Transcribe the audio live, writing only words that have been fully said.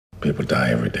People die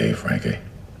every day, Frankie.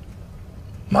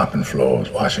 Mopping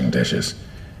floors, washing dishes.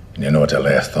 And you know what their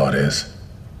last thought is?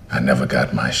 I never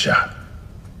got my shot.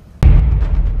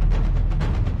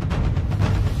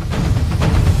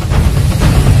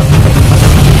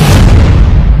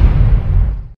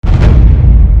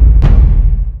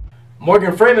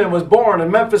 Morgan Freeman was born in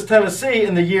Memphis, Tennessee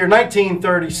in the year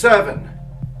 1937.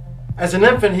 As an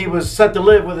infant, he was sent to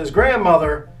live with his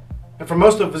grandmother, and for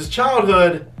most of his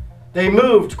childhood, they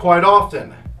moved quite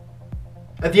often.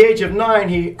 At the age of 9,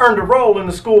 he earned a role in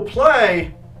the school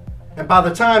play, and by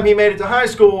the time he made it to high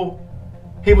school,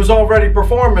 he was already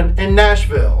performing in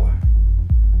Nashville.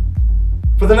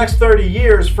 For the next 30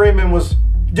 years, Freeman was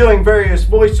doing various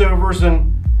voiceovers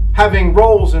and having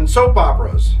roles in soap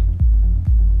operas.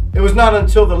 It was not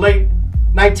until the late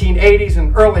 1980s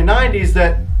and early 90s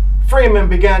that Freeman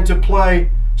began to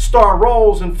play star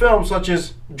roles in films such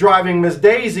as Driving Miss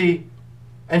Daisy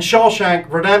and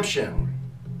Shawshank Redemption.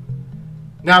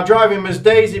 Now, Driving Miss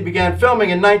Daisy began filming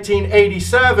in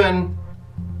 1987.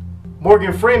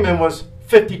 Morgan Freeman was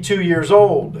 52 years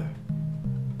old.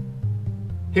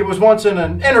 He was once in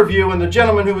an interview, and the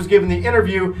gentleman who was giving the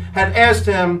interview had asked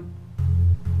him,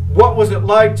 what was it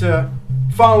like to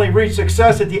finally reach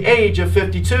success at the age of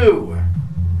 52?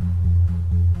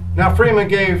 Now, Freeman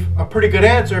gave a pretty good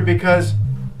answer, because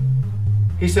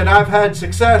he said, I've had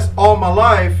success all my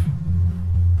life.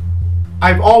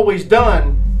 I've always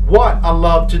done what I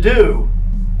love to do.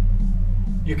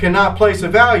 You cannot place a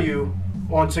value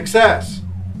on success.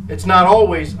 It's not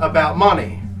always about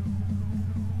money.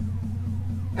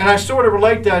 And I sort of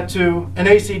relate that to an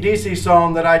AC/DC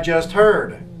song that I just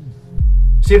heard.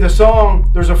 See, the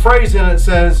song, there's a phrase in it that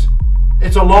says,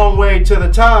 it's a long way to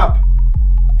the top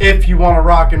if you want to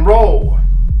rock and roll.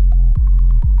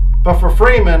 But for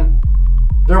Freeman,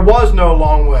 there was no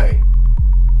long way.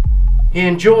 He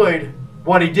enjoyed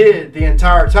what he did the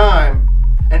entire time,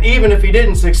 and even if he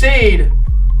didn't succeed,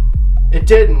 it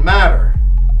didn't matter.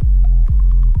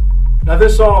 Now,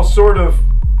 this all sort of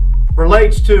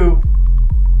relates to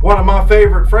one of my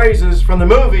favorite phrases from the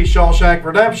movie Shawshank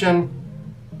Redemption.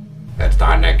 It's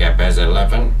time to get busy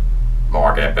living,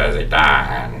 more get busy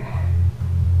dying.